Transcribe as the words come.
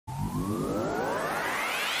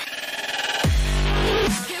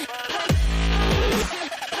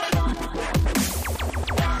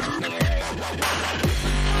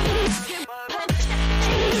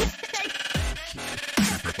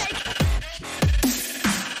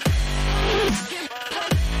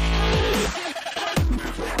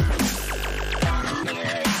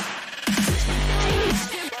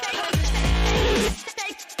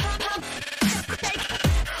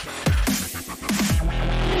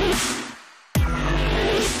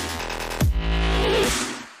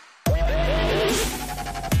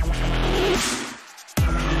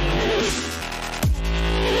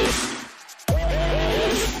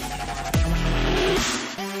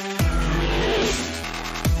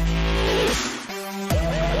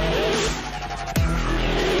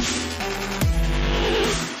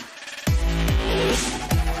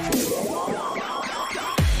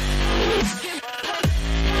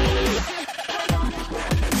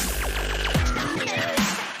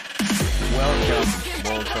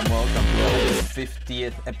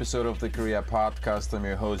50th episode of the Korea podcast. I'm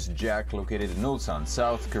your host, Jack, located in Ulsan,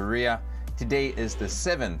 South Korea. Today is the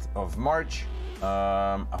 7th of March.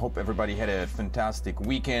 I hope everybody had a fantastic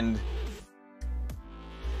weekend.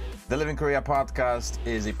 The Live in Korea podcast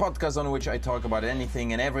is a podcast on which I talk about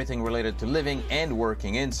anything and everything related to living and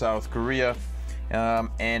working in South Korea.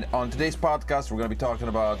 And on today's podcast, we're going to be talking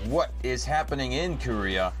about what is happening in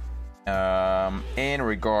Korea in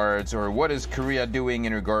regards, or what is Korea doing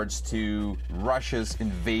in regards to Russia's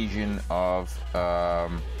invasion of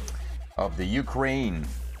the Ukraine.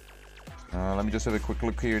 Let me just have a quick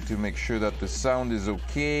look here to make sure that the sound is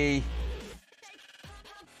okay.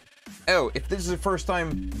 Oh, if this is the first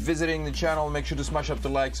time visiting the channel, make sure to smash up the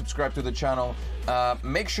like, subscribe to the channel.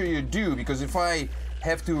 Make sure you do, because if I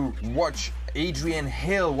have to watch Adrian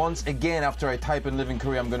Hill once again after I type in Live in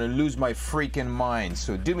Korea, I'm gonna lose my freaking mind.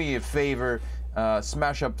 So do me a favor,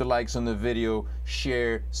 smash up the likes on the video,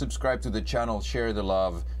 share, subscribe to the channel, share the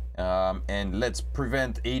love, and let's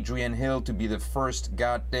prevent Adrian Hill to be the first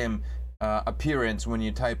goddamn appearance when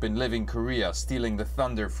you type in Live in Korea, stealing the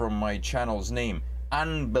thunder from my channel's name.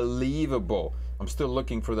 Unbelievable. I'm still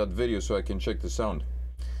looking for that video so I can check the sound.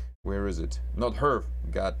 Where is it? Not her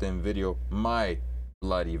goddamn video, my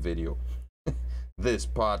bloody video. This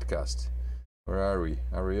podcast. Where are we?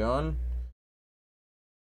 Are we on?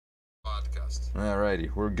 Podcast.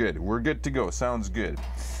 Alrighty, we're good. We're good to go. Sounds good.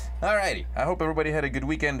 Alrighty, I hope everybody had a good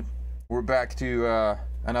weekend. We're back to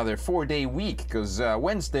another 4-day week, because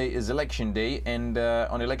Wednesday is election day, and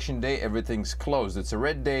on election day everything's closed. It's a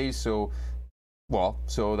red day, so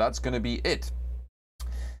that's gonna be it.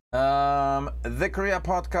 The Korea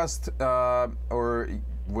podcast, or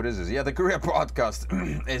what is this? Yeah, the Korea podcast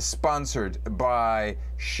is sponsored by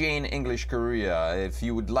Shane English Korea. If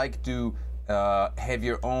you would like to have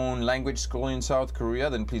your own language school in South Korea,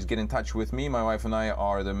 then please get in touch with me. My wife and I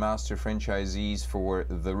are the master franchisees for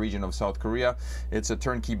the region of South Korea. It's a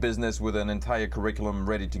turnkey business with an entire curriculum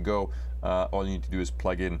ready to go. All you need to do is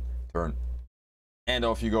plug in, turn, and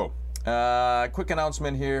off you go. Quick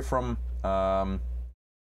announcement here from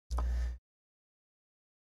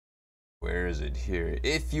where is it here?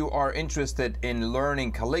 If you are interested in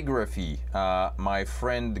learning calligraphy, my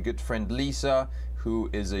good friend Lisa, who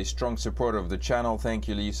is a strong supporter of the channel, thank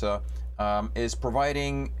you Lisa, is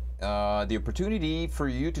providing the opportunity for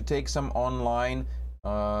you to take some online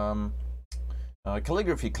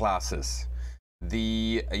calligraphy classes.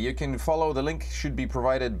 You can follow, the link should be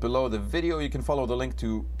provided below the video. You can follow the link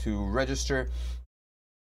to register.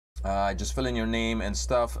 Just fill in your name and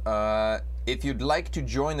stuff. If you'd like to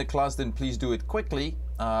join the class, then please do it quickly,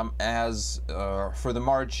 as for the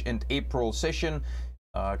March and April session,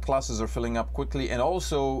 classes are filling up quickly. And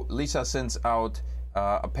also Lisa sends out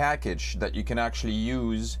a package that you can actually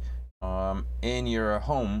use in your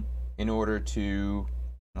home in order to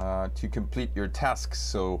complete your tasks.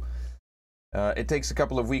 So it takes a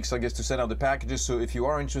couple of weeks, I guess, to send out the packages. So if you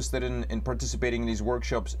are interested in participating in these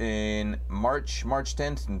workshops in March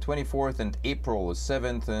 10th and 24th, and April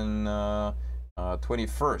 7th and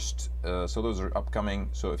 21st, so those are upcoming.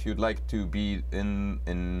 So if you'd like to be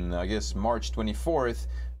in I guess March 24th,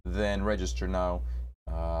 then register now.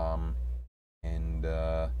 And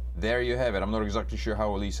there you have it. I'm not exactly sure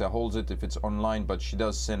how Elisa holds it, if it's online, but she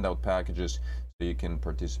does send out packages so you can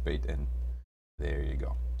participate, and there you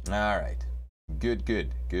go. All right. Good.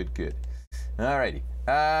 Alrighty.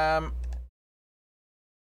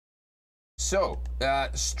 So,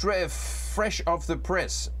 fresh off the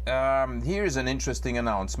press, here's an interesting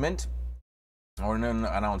announcement, or an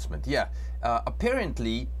announcement. Yeah,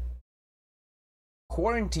 apparently,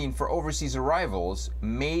 quarantine for overseas arrivals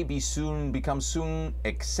may become soon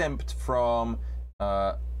exempt from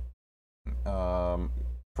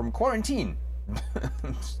quarantine.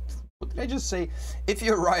 What did I just say? If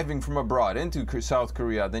you're arriving from abroad into South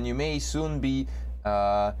Korea, then you may soon be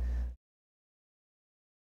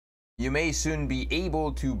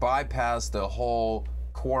able to bypass the whole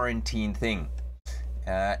quarantine thing.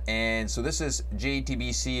 And so this is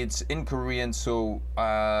JTBC. It's in Korean, so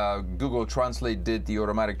Google Translate did the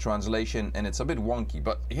automatic translation, and it's a bit wonky.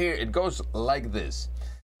 But here it goes like this.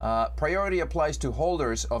 Priority applies to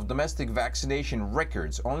holders of domestic vaccination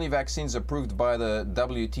records. Only vaccines approved by the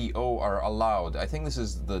WTO are allowed. I think this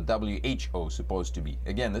is the WHO supposed to be.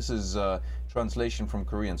 Again, this is translation from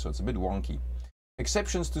Korean, so it's a bit wonky.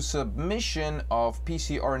 Exceptions to submission of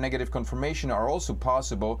PCR negative confirmation are also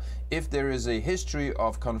possible if there is a history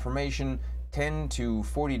of confirmation 10 to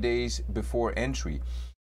 40 days before entry.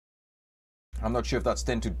 I'm not sure if that's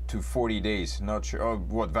 10 to 40 days. Not sure. Oh,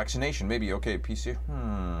 what, vaccination? Maybe. Okay, PCR.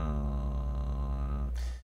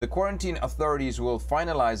 The quarantine authorities will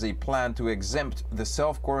finalize a plan to exempt the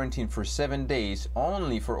self-quarantine for 7 days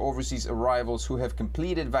only for overseas arrivals who have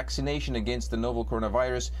completed vaccination against the novel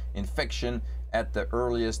coronavirus infection at the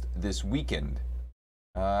earliest this weekend.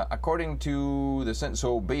 According to the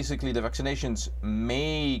so basically the vaccinations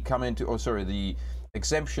may come into, the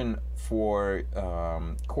exemption for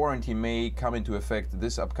quarantine may come into effect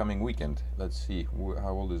this upcoming weekend. Let's see,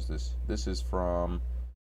 how old is this? This is from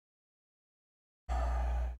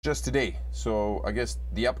just today, so I guess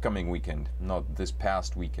the upcoming weekend, not this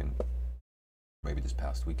past weekend. Maybe this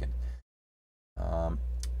past weekend.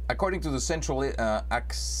 According to the Central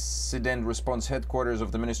Accident Response Headquarters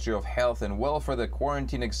of the Ministry of Health and Welfare, the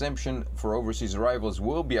quarantine exemption for overseas arrivals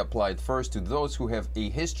will be applied first to those who have a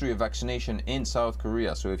history of vaccination in South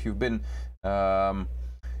Korea. So if you've been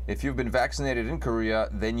vaccinated in Korea,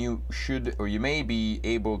 then you should, or you may be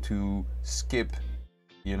able to skip,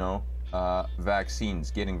 you know,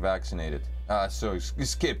 vaccines, getting vaccinated. So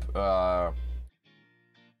skip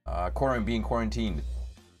being quarantined.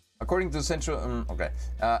 According to the Central,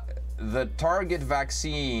 the target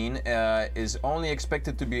vaccine is only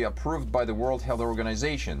expected to be approved by the World Health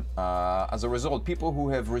Organization. As a result, people who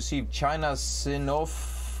have received China's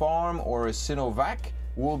Sinopharm or Sinovac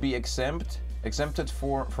will be exempted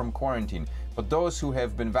from quarantine. But those who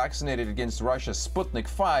have been vaccinated against Russia's Sputnik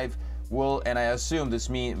 5 will, and I assume this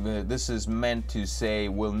is meant to say,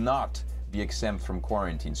 will not be exempt from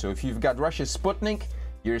quarantine. So if you've got Russia's Sputnik,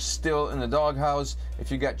 you're still in the doghouse.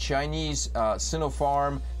 If you got Chinese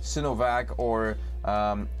Sinopharm, Sinovac, or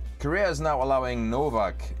Korea is now allowing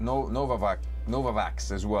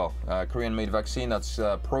Novavax as well. Korean-made vaccine that's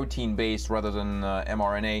protein-based rather than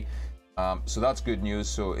mRNA. So that's good news.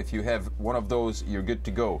 So if you have one of those, you're good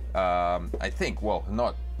to go. I think, well,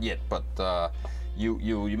 not yet, but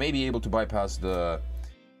you may be able to bypass the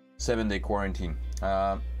 7-day quarantine.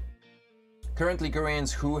 Currently,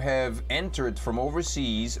 Koreans who have entered from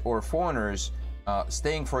overseas or foreigners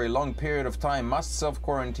staying for a long period of time must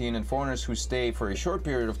self-quarantine, and foreigners who stay for a short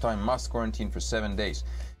period of time must quarantine for 7 days.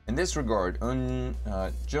 In this regard, Jung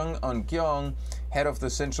Eun-kyung, head of the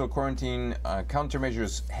Central Quarantine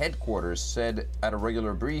Countermeasures Headquarters, said at a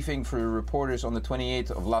regular briefing for reporters on the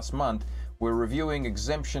 28th of last month, "We're reviewing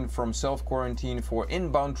exemption from self-quarantine for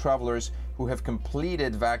inbound travelers who have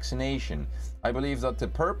completed vaccination. I believe that the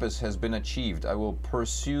purpose has been achieved. I will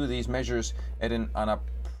pursue these measures at an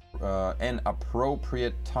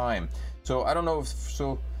appropriate time." So I don't know if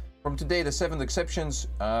so. From today, the 7th exceptions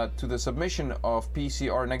to the submission of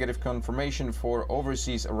PCR negative confirmation for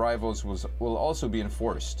overseas arrivals will also be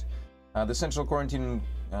enforced. The Central Quarantine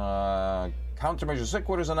Countermeasures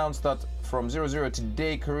Headquarters announced that from 00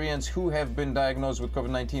 today, Koreans who have been diagnosed with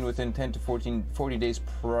COVID-19 within 10 to 40 days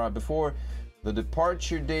before the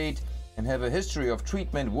departure date and have a history of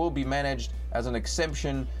treatment will be managed as an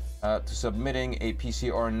exemption to submitting a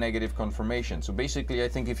PCR negative confirmation. So basically, I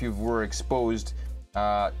think if you were exposed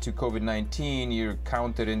to COVID-19, you're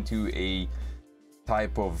counted into a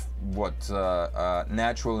type of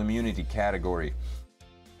natural immunity category.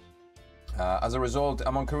 As a result,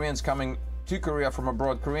 among Koreans coming to Korea from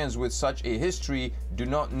abroad, Koreans with such a history do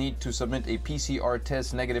not need to submit a PCR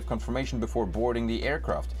test negative confirmation before boarding the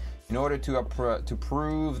aircraft. In order to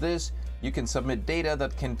prove this, you can submit data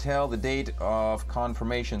that can tell the date of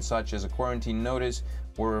confirmation, such as a quarantine notice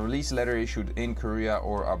or a release letter issued in Korea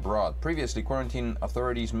or abroad. Previously, quarantine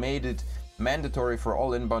authorities made it mandatory for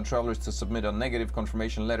all inbound travelers to submit a negative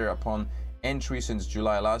confirmation letter upon entry since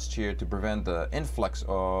July last year to prevent the influx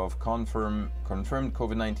of confirmed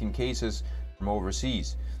COVID-19 cases from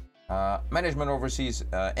overseas. Management overseas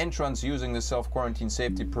entrance using the self-quarantine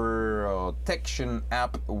safety protection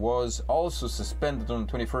app was also suspended on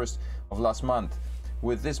the 21st of last month.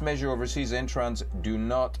 With this measure, overseas entrants do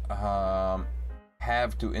not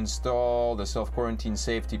have to install the self-quarantine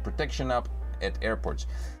safety protection app at airports.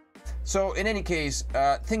 So in any case,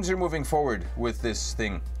 things are moving forward with this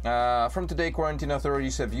thing. From today, quarantine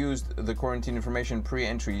authorities have used the quarantine information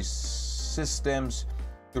pre-entry systems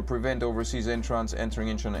to prevent overseas entrants entering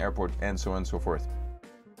Incheon Airport, and so on and so forth.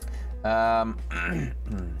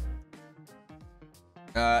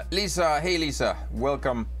 Lisa, hey Lisa,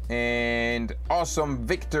 welcome. And awesome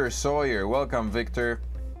Victor Sawyer, welcome Victor.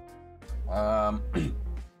 So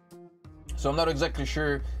I'm not exactly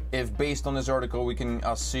sure if based on this article we can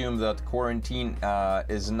assume that quarantine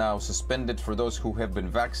is now suspended for those who have been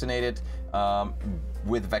vaccinated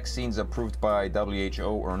with vaccines approved by WHO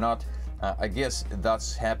or not. I guess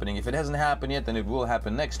that's happening. If it hasn't happened yet, then it will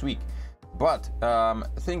happen next week. But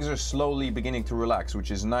things are slowly beginning to relax,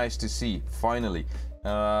 which is nice to see, finally.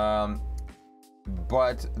 But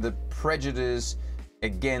the prejudice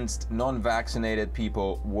against non-vaccinated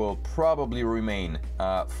people will probably remain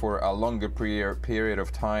for a longer period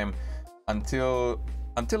of time until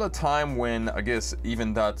a time when I guess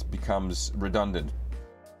even that becomes redundant.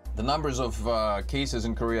 The numbers of cases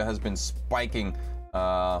in Korea has been spiking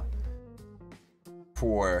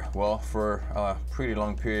for a pretty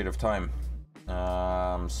long period of time.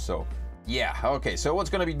 So yeah, okay, so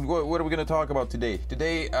what are we gonna talk about today?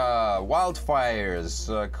 Today, wildfires,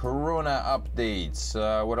 corona updates,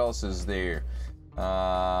 what else is there?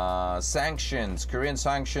 Sanctions, Korean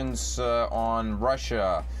sanctions on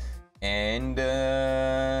Russia, and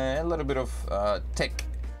a little bit of tech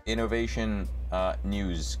innovation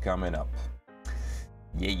news coming up.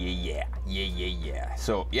 Yeah.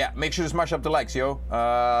 So yeah, make sure to smash up the likes, yo.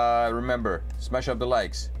 Remember, smash up the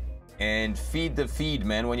likes. And feed the feed,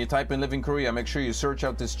 man. When you type in Live in Korea, make sure you search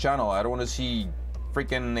out this channel. I don't want to see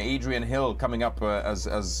freaking Adrian Hill coming up as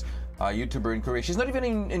a YouTuber in Korea. She's not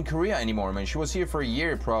even in Korea anymore, man. She was here for a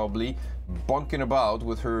year probably, bunking about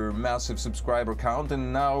with her massive subscriber count,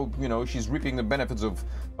 and now, you know, she's reaping the benefits of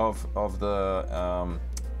the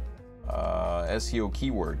SEO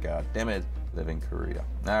keyword. God damn it. Live in Korea.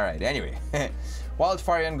 All right, anyway.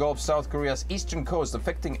 Wildfire engulfs South Korea's eastern coast,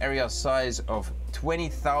 affecting area size of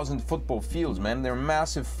 20,000 football fields, man. There are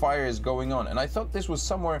massive fires going on. And I thought this was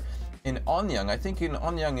somewhere in Anyang. I think in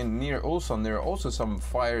Anyang and near Ulsan, there are also some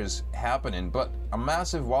fires happening. But a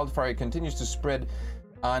massive wildfire continues to spread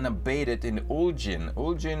unabated in Uljin.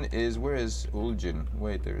 Uljin is... Where is Uljin?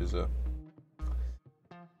 Wait, there is a...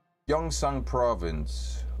 Gyeongsang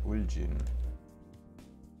Province. Uljin,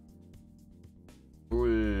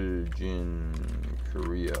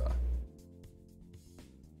 Korea.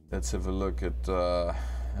 Let's have a look at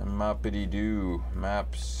Mappity-doo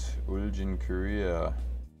maps. Uljin, Korea.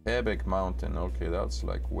 Taebaek Mountain. Okay, that's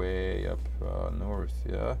like way up north,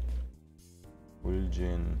 yeah.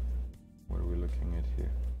 Uljin. What are we looking at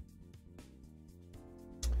here?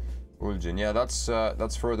 Uljin, yeah, that's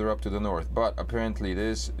further up to the north. But apparently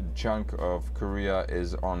this chunk of Korea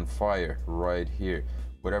is on fire right here.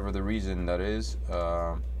 Whatever the reason that is,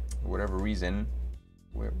 whatever reason,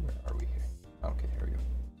 where are we here? Okay, here we go.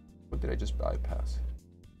 What did I just bypass?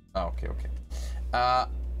 Oh, okay.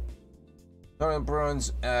 Northern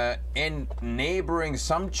province in neighboring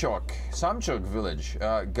Samcheok village,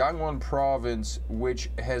 Gangwon province,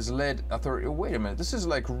 which has led authority. Wait a minute, this is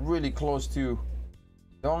like really close to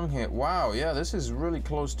Donghae. Wow, yeah, this is really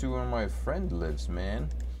close to where my friend lives,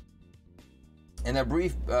 man. In a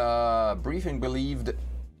briefing believed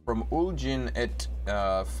from Uljin at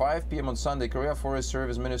 5 p.m. on Sunday, Korea Forest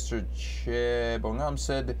Service Minister Che Bong-am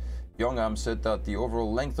said that the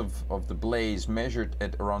overall length of the blaze measured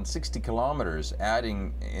at around 60 kilometers,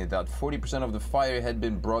 adding that 40% of the fire had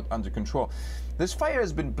been brought under control. This fire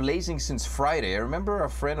has been blazing since Friday. I remember a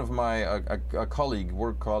friend of mine, a colleague,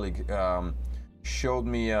 work colleague, showed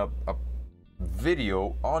me a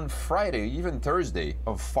video on Friday, even Thursday,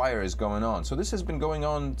 of fires going on. So this has been going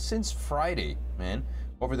on since Friday, man,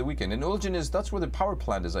 over the weekend. And Uljin that's where the power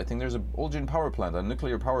plant is. I think there's a Uljin power plant, a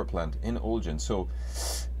nuclear power plant in Uljin. So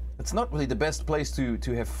it's not really the best place to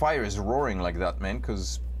have fires roaring like that, man,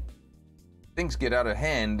 because things get out of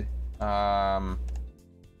hand.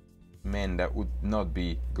 Man, that would not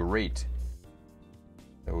be great.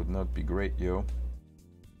 That would not be great, yo.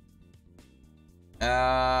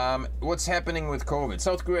 What's happening with COVID?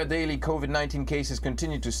 South Korea daily COVID-19 cases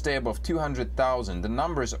continue to stay above 200,000. The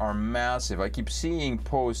numbers are massive. I keep seeing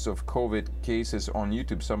posts of COVID cases on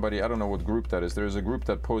YouTube. Somebody, I don't know what group that is. There's a group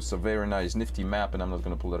that posts a very nice nifty map, and I'm not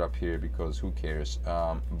going to pull it up here because who cares.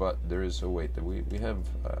 But there is, oh wait, we have,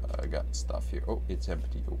 I got stuff here. Oh, it's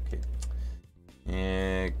empty, okay.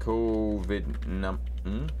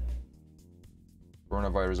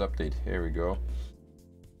 Coronavirus update, here we go.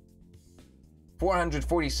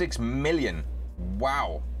 446 million.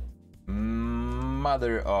 Wow.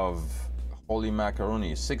 Mother of holy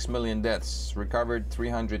macaroni. 6 million deaths recovered,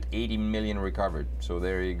 380 million recovered. So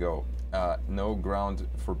there you go. No ground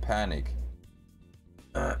for panic.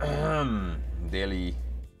 Daily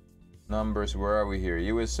numbers, where are we here?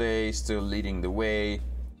 USA still leading the way.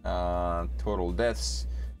 Total deaths,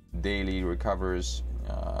 daily recovers.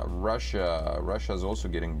 Russia's also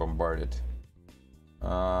getting bombarded.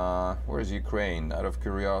 Where's Ukraine? Out of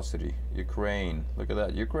curiosity, Ukraine, look at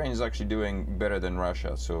that. Ukraine is actually doing better than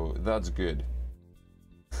Russia, so that's good.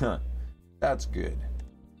 That's good.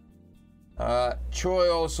 Choi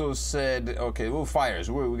also said, okay, well, fires,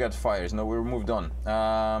 we got fires. No, we're moved on.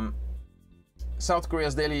 South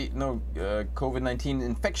Korea's daily COVID-19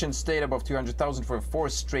 infection stayed above 200,000 for a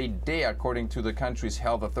fourth straight day, according to the country's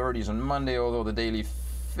health authorities on Monday, although the daily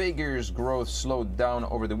figures growth slowed down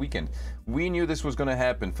over the weekend. We knew this was going to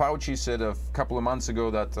happen. Fauci said a couple of months ago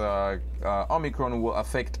that Omicron will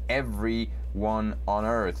affect everyone on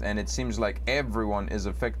Earth, and it seems like everyone is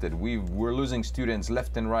affected. We're losing students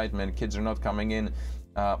left and right, man. Kids are not coming in.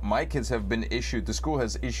 My kids have been issued, the school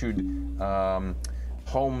has issued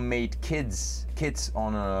homemade kits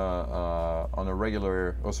on a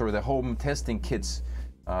regular, the home testing kits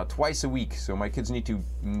twice a week. So my kids need to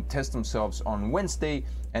test themselves on Wednesday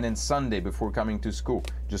and then Sunday before coming to school,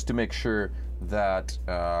 just to make sure that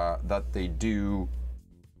that they do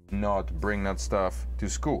not bring that stuff to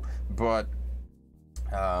school. But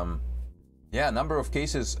yeah, number of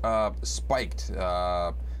cases spiked.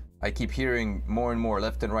 I keep hearing more and more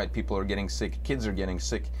left and right, people are getting sick, kids are getting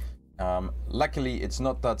sick. Luckily, it's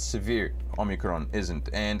not that severe. Omicron isn't.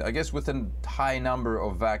 And I guess with a high number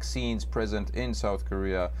of vaccines present in South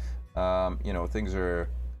Korea, you know, things are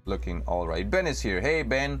looking all right. Ben is here. Hey,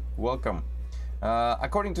 Ben, welcome.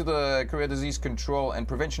 According to the Korea Disease Control and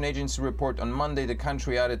Prevention Agency report on Monday, the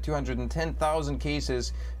country added 210,000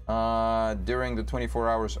 cases during the 24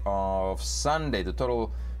 hours of Sunday. The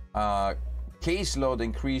total caseload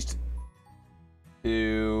increased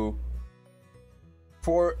to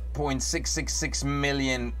 4.666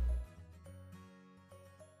 million.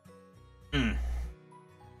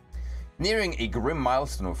 Nearing a grim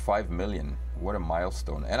milestone of 5 million. What a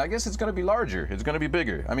milestone. And I guess it's going to be larger. It's going to be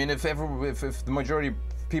bigger. I mean, if the majority of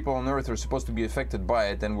people on Earth are supposed to be affected by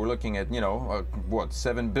it, then we're looking at, you know, what,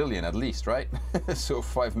 7 billion at least, right? So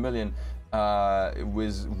 5 million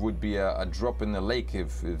would be a drop in the lake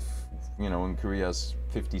if you know, in Korea's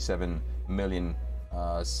 57 million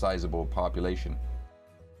sizable population.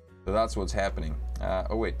 So that's what's happening.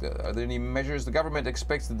 Oh wait, are there any measures? The government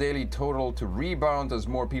expects the daily total to rebound as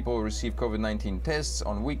more people receive COVID-19 tests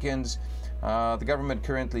on weekends. The government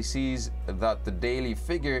currently sees that the daily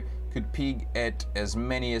figure could peak at as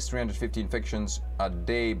many as 350 infections a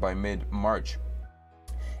day by mid-March.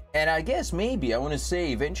 And I guess maybe I want to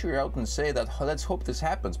say, venture out and say that let's hope this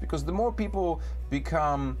happens, because the more people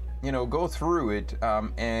become, you know, go through it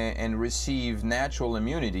and receive natural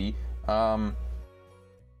immunity,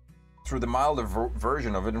 through the milder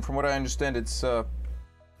version of it, and from what I understand, it's kind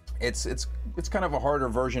of a harder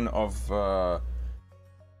version of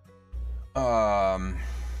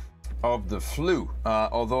the flu.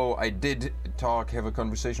 Although I did have a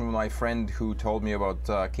conversation with my friend who told me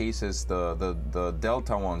about cases, the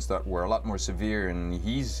Delta ones that were a lot more severe, and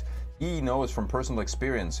he knows from personal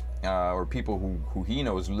experience, or people who he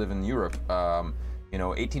knows live in Europe, you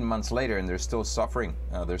know, 18 months later, and they're still suffering.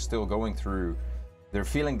 They're still going through. They're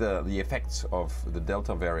feeling the effects of the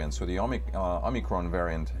Delta variant. So the Omicron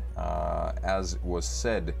variant, as was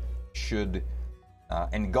said, should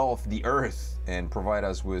engulf the Earth and provide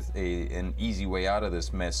us with an easy way out of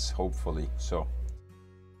this mess, hopefully. So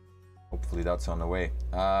hopefully that's on the way.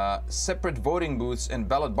 Separate voting booths and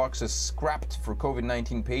ballot boxes scrapped for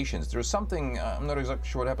COVID-19 patients. There's something, I'm not exactly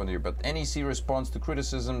sure what happened here, but NEC responds to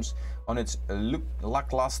criticisms on its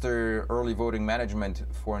lackluster early voting management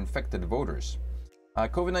for infected voters.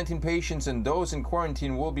 COVID-19 patients and those in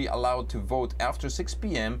quarantine will be allowed to vote after 6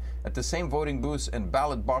 p.m. at the same voting booths and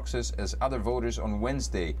ballot boxes as other voters on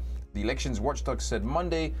Wednesday. The elections watchdog said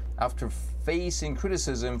Monday, after facing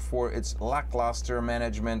criticism for its lackluster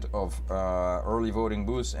management of early voting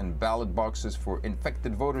booths and ballot boxes for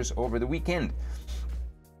infected voters over the weekend.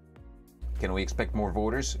 Can we expect more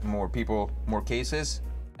voters, more people, more cases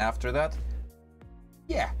after that?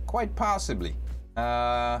 Yeah, quite possibly.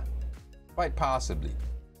 Quite possibly.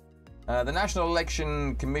 The National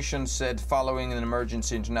Election Commission said following an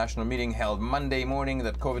emergency international meeting held Monday morning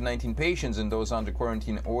that COVID-19 patients and those under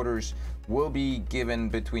quarantine orders will be given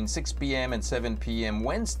between 6 p.m. and 7 p.m.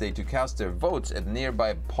 Wednesday to cast their votes at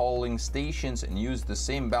nearby polling stations and use the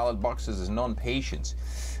same ballot boxes as non-patients.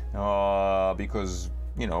 Because,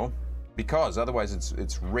 you know, because otherwise it's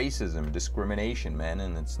racism, discrimination, man,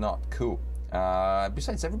 and it's not cool.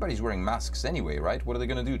 Besides, everybody's wearing masks anyway, right? What are they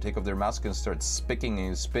gonna do? Take off their mask and start spitting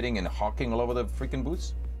and hawking all over the freaking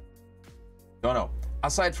booths? Don't know.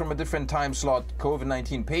 Aside from a different time slot,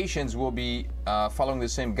 COVID-19 patients will be following the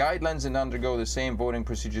same guidelines and undergo the same voting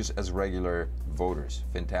procedures as regular voters.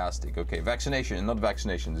 Fantastic. Okay, vaccination, not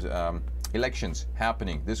vaccinations, elections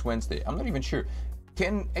happening this Wednesday. I'm not even sure.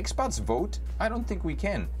 Can expats vote? I don't think we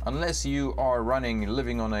can, unless you are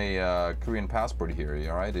living on a Korean passport here,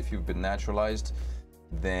 all right? If you've been naturalized,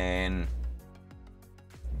 then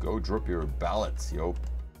go drop your ballots, yo.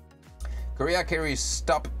 Korea carriers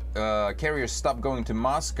stop going to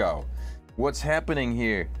Moscow. What's happening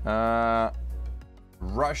here?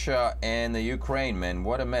 Russia and the Ukraine, man,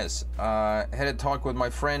 what a mess. Had a talk with my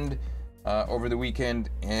friend over the weekend,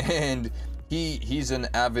 and he's an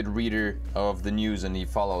avid reader of the news and he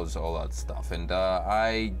follows all that stuff, and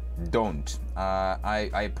I don't.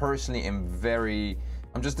 I personally am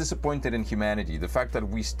I'm just disappointed in humanity. The fact that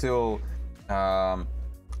we still,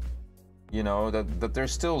 you know, that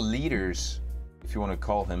there's still leaders, if you want to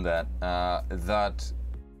call him that, that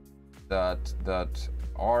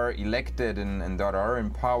are elected and that are in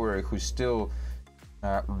power, who still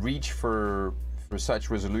reach for such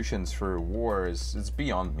resolutions for wars. It's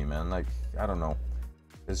beyond me, man. Like, I don't know.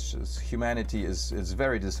 It's just, humanity is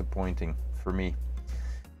very disappointing for me.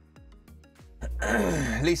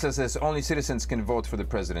 Lisa says only citizens can vote for the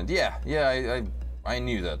president. Yeah, I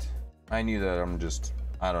knew that. I knew that.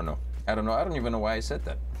 I don't know. I don't even know why I said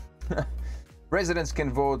that. Residents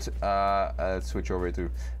can vote. Let's switch over to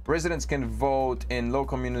residents can vote in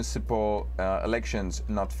local municipal elections,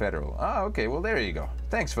 not federal. Ah, okay. Well, there you go.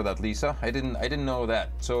 Thanks for that, Lisa. I didn't know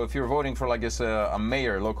that. So if you're voting for, like, a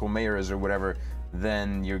mayor, local mayors or whatever,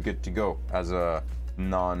 then you're good to go as a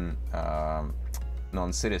non-citizen.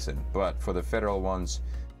 But for the federal ones,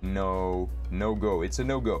 no go. It's a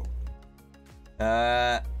no go.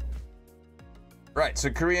 Right, so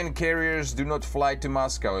Korean carriers do not fly to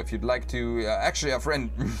Moscow. If you'd like to, actually, a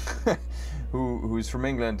friend who's from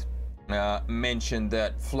England mentioned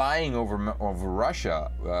that flying over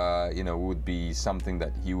Russia, you know, would be something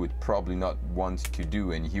that he would probably not want to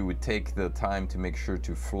do, and he would take the time to make sure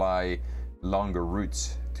to fly longer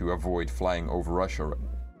routes to avoid flying over Russia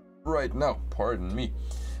right now. Pardon me.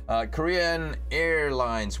 Korean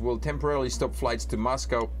airlines will temporarily stop flights to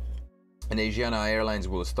Moscow, and Asiana Airlines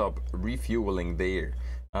will stop refueling there.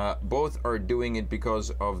 Both are doing it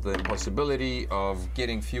because of the possibility of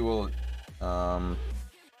getting fuel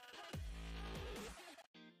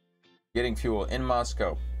in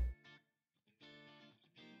Moscow.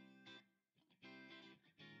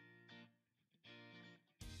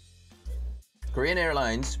 Korean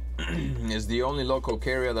Airlines is the only local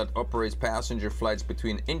carrier that operates passenger flights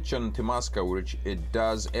between Incheon to Moscow, which it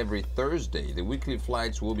does every Thursday. The weekly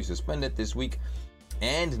flights will be suspended this week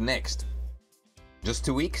and next. Just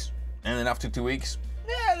 2 weeks, and then after 2 weeks,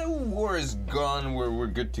 yeah, the war is gone. We're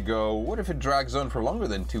good to go. What if it drags on for longer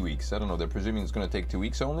than 2 weeks? I don't know. They're presuming it's going to take 2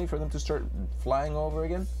 weeks only for them to start flying over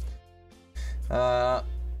again.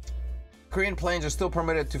 Korean planes are still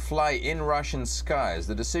permitted to fly in Russian skies.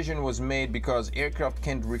 The decision was made because aircraft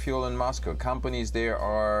can't refuel in Moscow. Companies there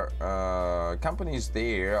are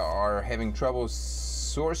having trouble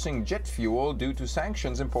sourcing jet fuel due to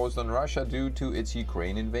sanctions imposed on Russia due to its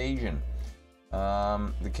Ukraine invasion.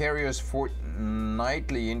 The carrier's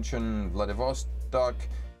fortnightly Incheon Vladivostok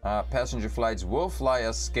passenger flights will fly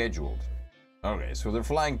as scheduled. Okay, so they're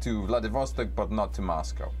flying to Vladivostok but not to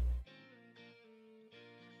Moscow.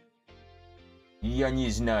 Я не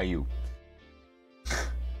знаю.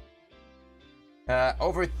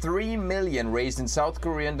 Over 3 million raised in South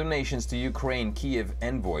Korean donations to Ukraine Kiev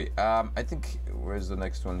envoy. I think, where's the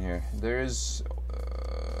next one here? There's,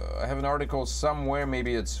 I have an article somewhere.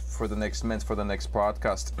 Maybe it's for the next month, for the next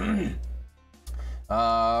podcast.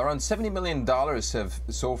 Around $70 million have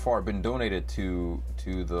so far been donated to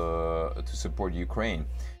support Ukraine.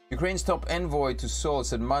 Ukraine's top envoy to Seoul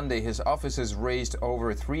said Monday his office has raised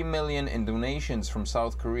over 3 million in donations from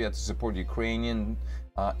South Korea to support Ukrainian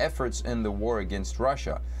efforts in the war against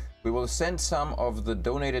Russia. We will send some of the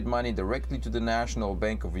donated money directly to the National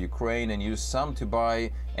Bank of Ukraine and use some to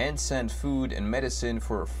buy and send food and medicine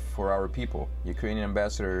for our people. Ukrainian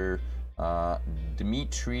Ambassador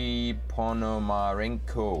Dmitry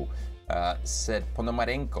Ponomarenko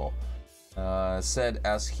said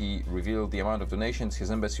as he revealed the amount of donations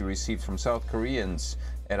his embassy received from South Koreans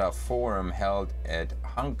at a forum held at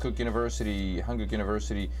Hankuk University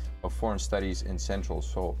of Foreign Studies in Central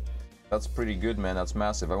Seoul. That's pretty good, man. That's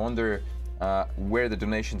massive. I wonder where the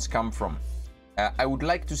donations come from. I would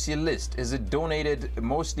like to see a list. Is it donated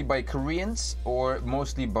mostly by Koreans or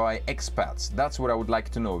mostly by expats? That's what I would like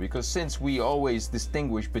to know, because since we always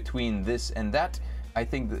distinguish between this and that, I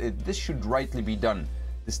think that this should rightly be done.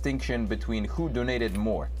 Distinction between who donated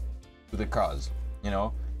more to the cause, you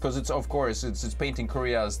know, because it's, of course, it's painting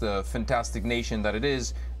Korea as the fantastic nation that it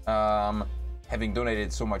is, having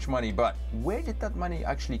donated so much money, but where did that money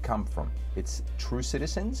actually come from? It's true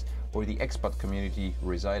citizens or the expat community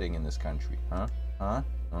residing in this country?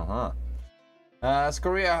 South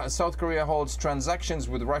Korea holds transactions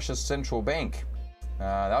with Russia's central bank.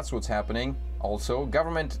 That's what's happening. Also,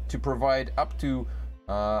 government to provide up to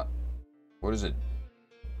what is it?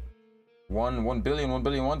 1 billion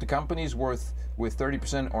won to companies worth with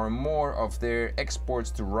 30% or more of their exports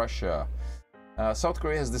to Russia. South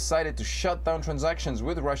Korea has decided to shut down transactions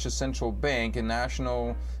with Russia's central bank and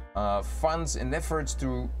national funds in efforts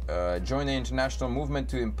to join the international movement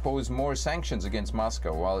to impose more sanctions against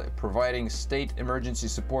Moscow, while providing state emergency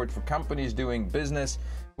support for companies doing business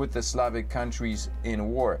with the Slavic countries in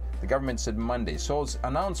war, the government said Monday. Seoul's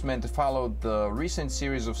announcement followed the recent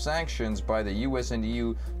series of sanctions by the US and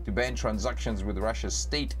EU to ban transactions with Russia's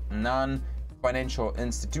state non-financial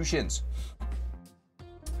institutions.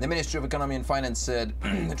 The Ministry of Economy and Finance said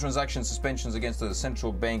the transaction suspensions against the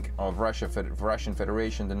Central Bank of Russian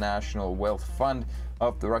Federation, the National Wealth Fund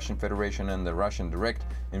of the Russian Federation, and the Russian Direct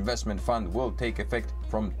Investment Fund will take effect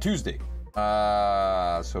from Tuesday.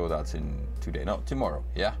 So that's in tomorrow,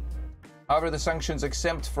 yeah. However, the sanctions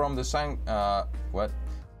exempt from the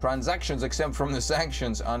transactions exempt from the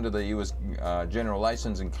sanctions under the U.S. General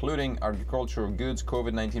License, including agricultural goods,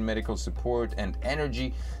 COVID-19 medical support, and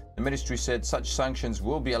energy. The ministry said such sanctions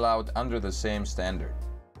will be allowed under the same standard.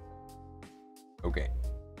 Okay.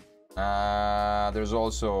 There's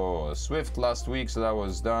also SWIFT last week, so that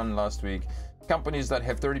was done last week. Companies that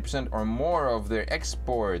have 30% or more of their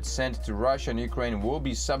exports sent to Russia and Ukraine will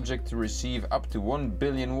be subject to receive up to 1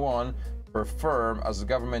 billion won per firm as the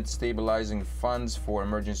government stabilizing funds for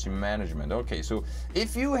emergency management. Okay, so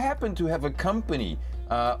if you happen to have a company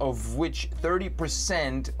of which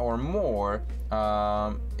 30% or more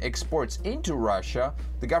exports into Russia,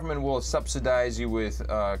 the government will subsidize you with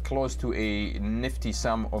close to a nifty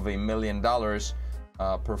sum of $1 million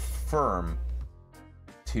per firm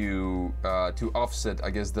to offset, I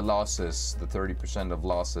guess, the losses, the 30% of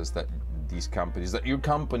losses that these companies, that your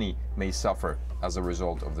company may suffer as a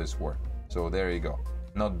result of this war. So there you go.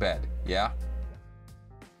 Not bad, yeah?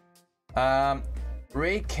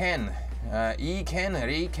 Ray Ken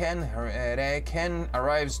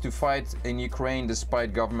arrives to fight in Ukraine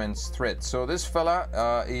despite government's threat. So this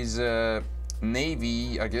fella is a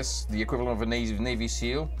Navy, I guess the equivalent of a Navy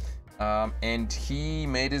SEAL, and he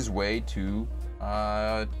made his way to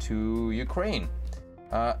Ukraine.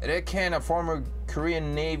 Ray Ken, a former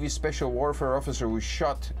Korean Navy Special Warfare officer who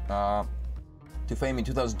shot to fame in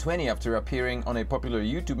 2020 after appearing on a popular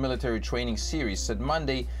YouTube military training series, said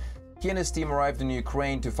Monday he and his team arrived in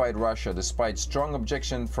Ukraine to fight Russia despite strong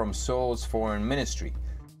objection from Seoul's foreign ministry.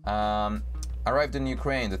 Arrived in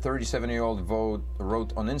Ukraine, the 37-year-old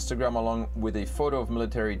wrote on Instagram along with a photo of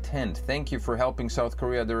military tent. "Thank you for helping South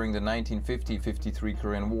Korea during the 1950-53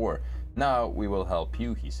 Korean War. Now we will help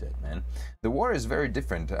you," he said, man. The war is very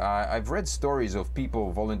different. I've read stories of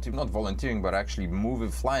people not volunteering, but actually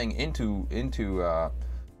flying into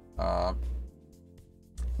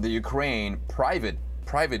the Ukraine,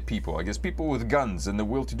 private people, I guess people with guns and the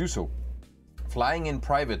will to do so, flying in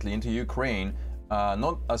privately into Ukraine,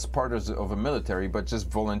 not as part of a military, but just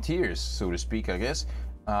volunteers, so to speak, I guess,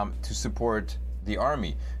 to support the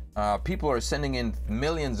army. People are sending in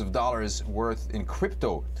millions of dollars worth in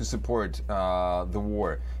crypto to support the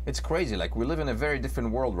war. It's crazy. Like, we live in a very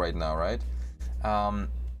different world right now, right?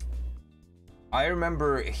 I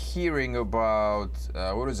remember hearing about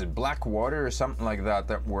what is it, Blackwater or something like that,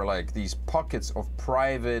 that were like these pockets of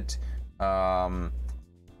private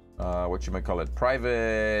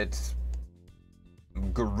private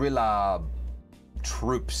guerrilla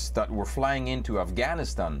troops that were flying into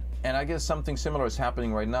Afghanistan. And I guess something similar is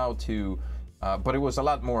happening right now to but it was a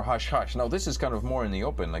lot more hush-hush. Now this is kind of more in the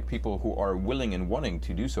open, like people who are willing and wanting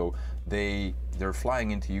to do so, they're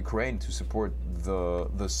flying into Ukraine to support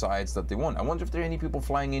the sides that they want. I wonder if there are any people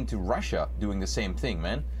flying into Russia doing the same thing,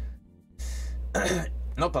 man.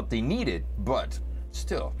 Not that they need it, but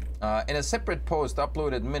still. In a separate post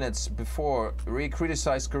uploaded minutes before, Ray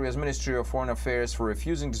criticized Korea's Ministry of Foreign Affairs for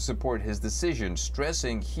refusing to support his decision,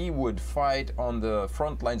 stressing he would fight on the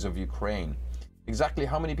front lines of Ukraine. Exactly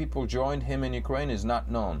how many people joined him in Ukraine is not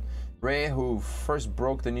known. Ray, who first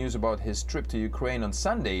broke the news about his trip to Ukraine on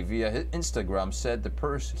Sunday via his Instagram, said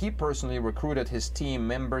he personally recruited his team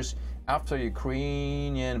members after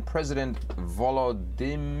Ukrainian President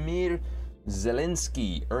Volodymyr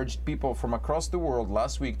Zelensky urged people from across the world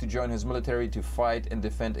last week to join his military to fight and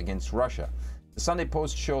defend against Russia. The Sunday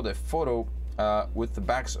Post showed a photo with the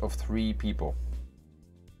backs of 3 people.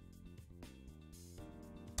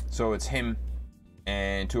 So it's him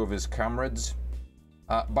and 2 of his comrades.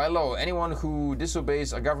 By law, anyone who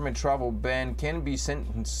disobeys a government travel ban can be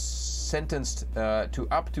sentenced to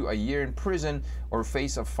up to a year in prison or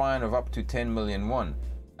face a fine of up to 10 million won.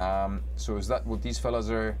 So is that what these fellas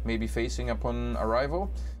are maybe facing upon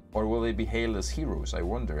arrival? Or will they be hailed as heroes? I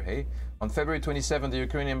wonder, hey? On February 27th, the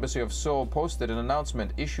Ukrainian Embassy of Seoul posted an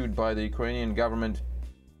announcement issued by the Ukrainian government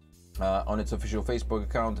on its official Facebook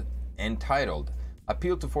account entitled,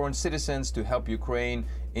 "Appeal to foreign citizens to help Ukraine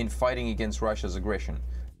in fighting against Russia's aggression."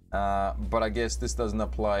 But I guess this doesn't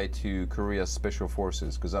apply to Korea's special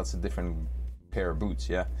forces, because that's a different pair of boots,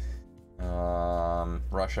 yeah?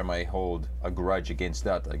 Russia might hold a grudge against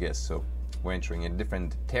that, I guess, so we're entering a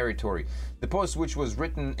different territory. The post, which was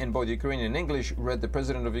written in both Ukrainian and English, read, "The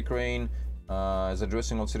President of Ukraine is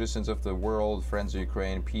addressing all citizens of the world, friends of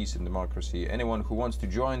Ukraine, peace and democracy. Anyone who wants to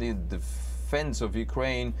join the defense of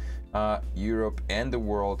Ukraine, Europe and the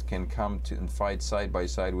world can come to and fight side by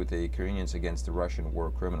side with the Ukrainians against the Russian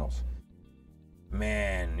war criminals."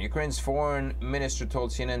 Man, Ukraine's foreign minister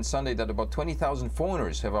told CNN Sunday that about 20,000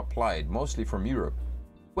 foreigners have applied, mostly from Europe.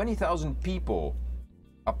 20,000 people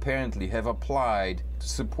apparently have applied to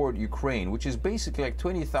support Ukraine, which is basically like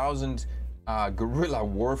 20,000 guerrilla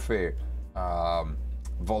warfare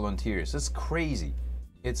volunteers. It's crazy.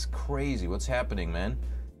 It's crazy what's happening, man.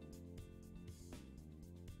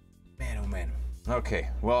 Man, oh man. Okay,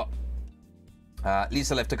 well,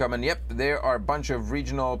 Lisa left a comment. Yep, there are a bunch of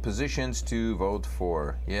regional positions to vote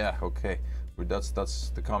for. Yeah, okay. That's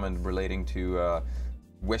the comment relating to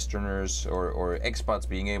Westerners or expats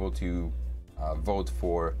being able to vote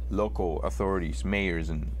for local authorities, mayors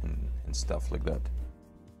and stuff like that.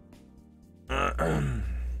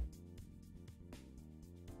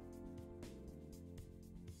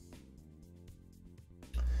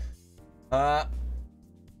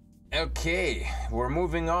 Okay, we're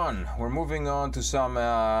moving on. We're moving on to some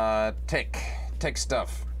tech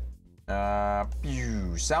stuff.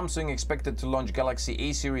 Samsung expected to launch Galaxy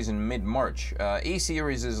A series in mid-March. A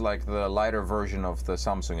series is like the lighter version of the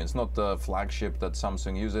Samsung. It's not the flagship that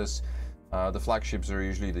Samsung uses. The flagships are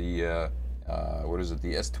usually the what is it?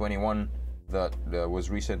 The S21 that was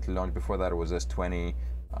recently launched. Before that, it was S20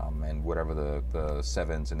 and whatever the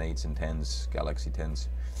 7s and 8s and 10s, Galaxy 10s.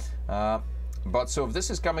 But so if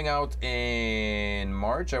this is coming out in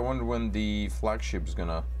March, I wonder when the flagship is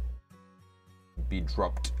gonna be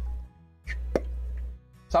dropped.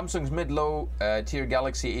 Samsung's mid-low tier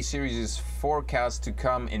Galaxy A series is forecast to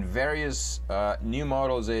come in various new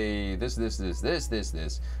models, and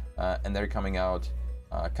they're coming out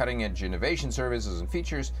cutting-edge innovation services and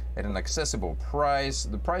features at an accessible price.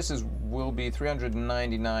 The prices will be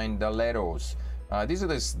 $399. These are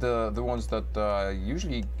the ones that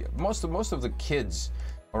usually most of the kids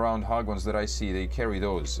around Hagwons that I see, they carry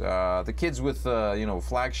those. The kids with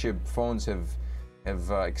flagship phones have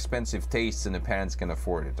expensive tastes, and the parents can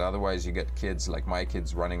afford it. Otherwise, you get kids like my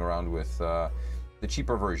kids running around with the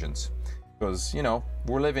cheaper versions, because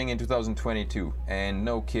we're living in 2022, and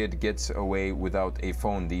no kid gets away without a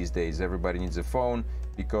phone these days. Everybody needs a phone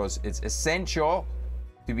because it's essential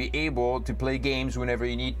to be able to play games whenever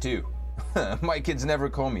you need to. My kids never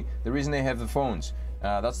call me. The reason they have the phones,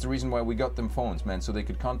 that's the reason why we got them phones, man, so they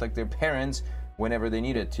could contact their parents whenever they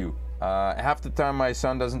needed to. Half the time my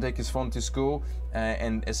son doesn't take his phone to school,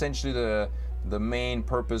 and essentially the main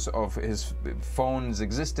purpose of his phone's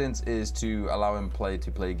existence is to allow him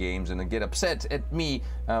to play games, and get upset at me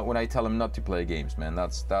when I tell him not to play games, man.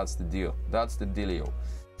 That's the deal. That's the dealio.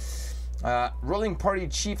 Ruling party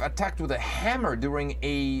chief attacked with a hammer during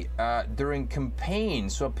campaign.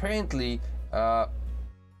 So apparently,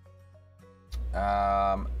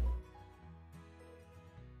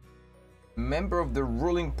 member of the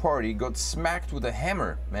ruling party got smacked with a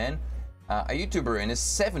hammer, man. A YouTuber in his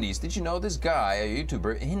 70s. Did you know this guy, a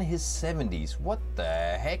YouTuber in his 70s? What the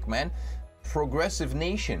heck, man? Progressive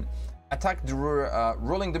Nation attacked the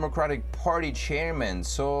ruling Democratic Party chairman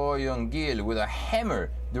So Young-gil with a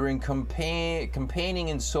hammer during campaigning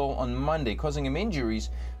in Seoul on Monday, causing him injuries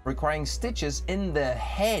requiring stitches in the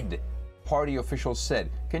head, party officials said.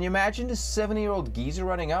 Can you imagine this 70-year-old geezer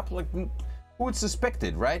running up? Like, who would suspect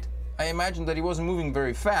it, right? I imagine that he wasn't moving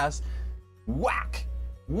very fast. Whack!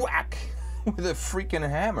 Whack! With a freaking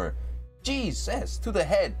hammer. Jesus! To the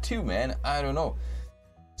head too, man. I don't know.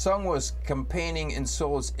 Song was campaigning in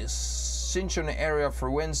Seoul's Sinchon area for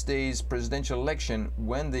Wednesday's presidential election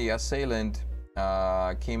when the assailant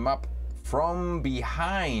came up from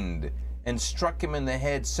behind and struck him in the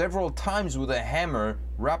head several times with a hammer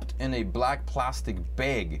wrapped in a black plastic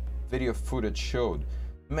bag, video footage showed.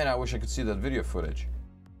 Man, I wish I could see that video footage.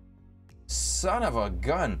 Son of a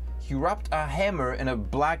gun. He wrapped a hammer in a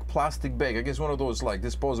black plastic bag. I guess one of those like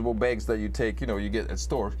disposable bags that you take, you get at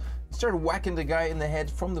stores. Started whacking the guy in the head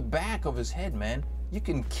from the back of his head, man. You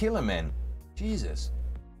can kill a man. Jesus.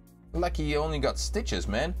 Lucky he only got stitches,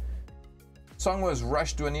 man. Song was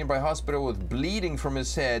rushed to a nearby hospital with bleeding from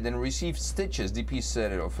his head and received stitches, DP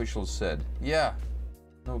said, officials said. Yeah,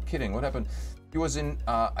 no kidding. What happened? He was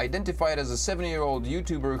identified as a 70-year-old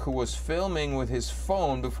YouTuber who was filming with his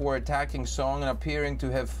phone before attacking Song and appearing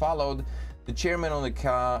to have followed the chairman on the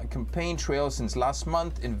campaign trail since last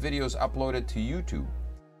month in videos uploaded to YouTube.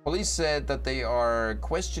 Police said that they are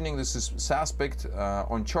questioning the suspect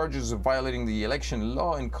on charges of violating the election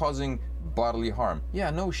law and causing bodily harm.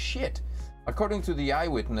 Yeah, no shit. According to the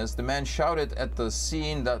eyewitness, the man shouted at the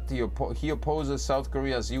scene that he opposes South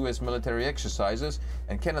Korea's US military exercises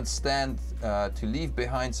and cannot stand to leave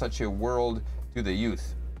behind such a world to the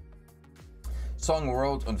youth. Song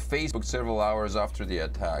wrote on Facebook several hours after the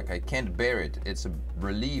attack, "I can't bear it. It's a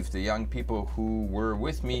relief the young people who were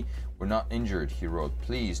with me were not injured," he wrote.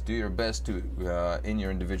 "Please do your best to in your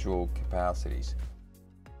individual capacities."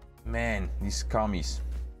 Man, these commies,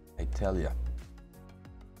 I tell ya.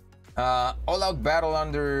 All-out battle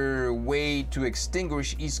underway to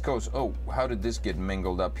extinguish East Coast. Oh, how did this get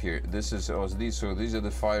mangled up here? This is these are the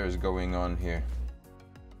fires going on here.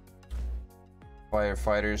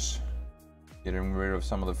 Firefighters getting rid of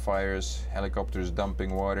some of the fires. Helicopters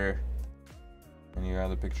dumping water. Any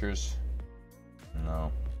other pictures?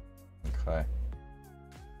 No. Okay.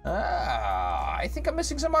 I think I'm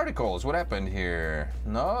missing some articles. What happened here?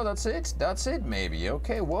 No, that's it. That's it, maybe.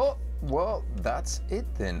 Okay, well, that's it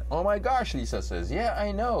then. Oh my gosh, Lisa says. Yeah,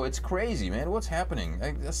 I know. It's crazy, man. What's happening?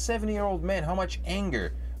 Like, a 70-year-old man, how much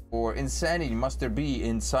anger or insanity must there be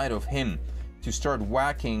inside of him to start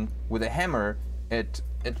whacking with a hammer at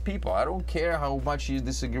people? I don't care how much you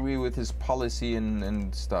disagree with his policy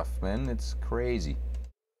and stuff, man. It's crazy.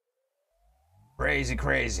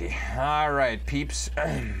 Crazy. All right, peeps.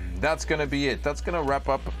 That's gonna be it. That's gonna wrap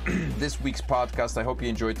up this week's podcast. I hope you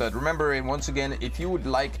enjoyed that. Remember, and once again, if you would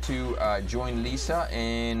like to join Lisa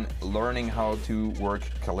in learning how to work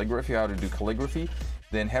calligraphy, how to do calligraphy,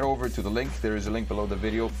 then head over to the link. There is a link below the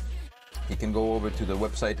video. You can go over to the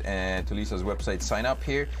website and to Lisa's website, sign up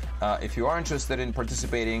here. If you are interested in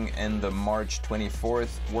participating in the March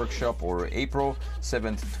 24th workshop or April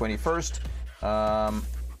 7th, 21st,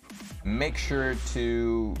 make sure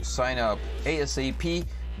to sign up ASAP,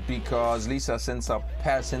 because Lisa sends out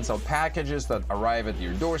packages that arrive at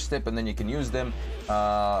your doorstep, and then you can use them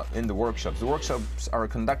in the workshops. The workshops are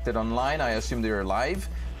conducted online. I assume they're live,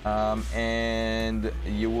 and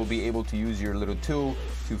you will be able to use your little tool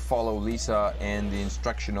to follow Lisa and the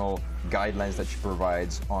instructional guidelines that she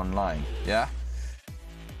provides online.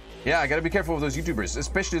 Yeah, I gotta be careful with those YouTubers,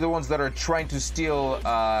 especially the ones that are trying to steal,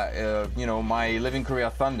 my Living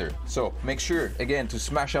Korea thunder. So make sure, again, to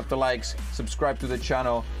smash up the likes, subscribe to the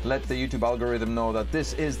channel, let the YouTube algorithm know that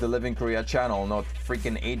this is the Living Korea channel, not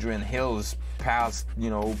freaking Adrian Hill's past,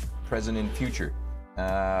 present, and future.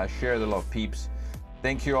 Share the love, peeps.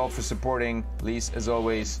 Thank you all for supporting. Lise, as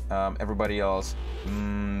always. Everybody else.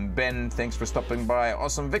 Ben, thanks for stopping by.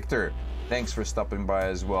 Awesome Victor, thanks for stopping by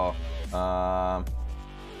as well.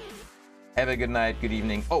 Have a good night, good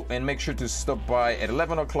evening. Oh, and make sure to stop by at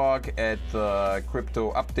 11 o'clock at the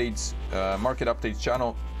Crypto Updates, Market Updates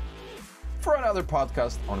channel for another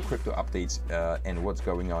podcast on crypto updates and what's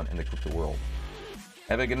going on in the crypto world.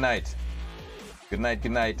 Have a good night. Good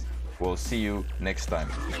night. We'll see you next time.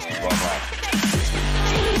 Bye-bye.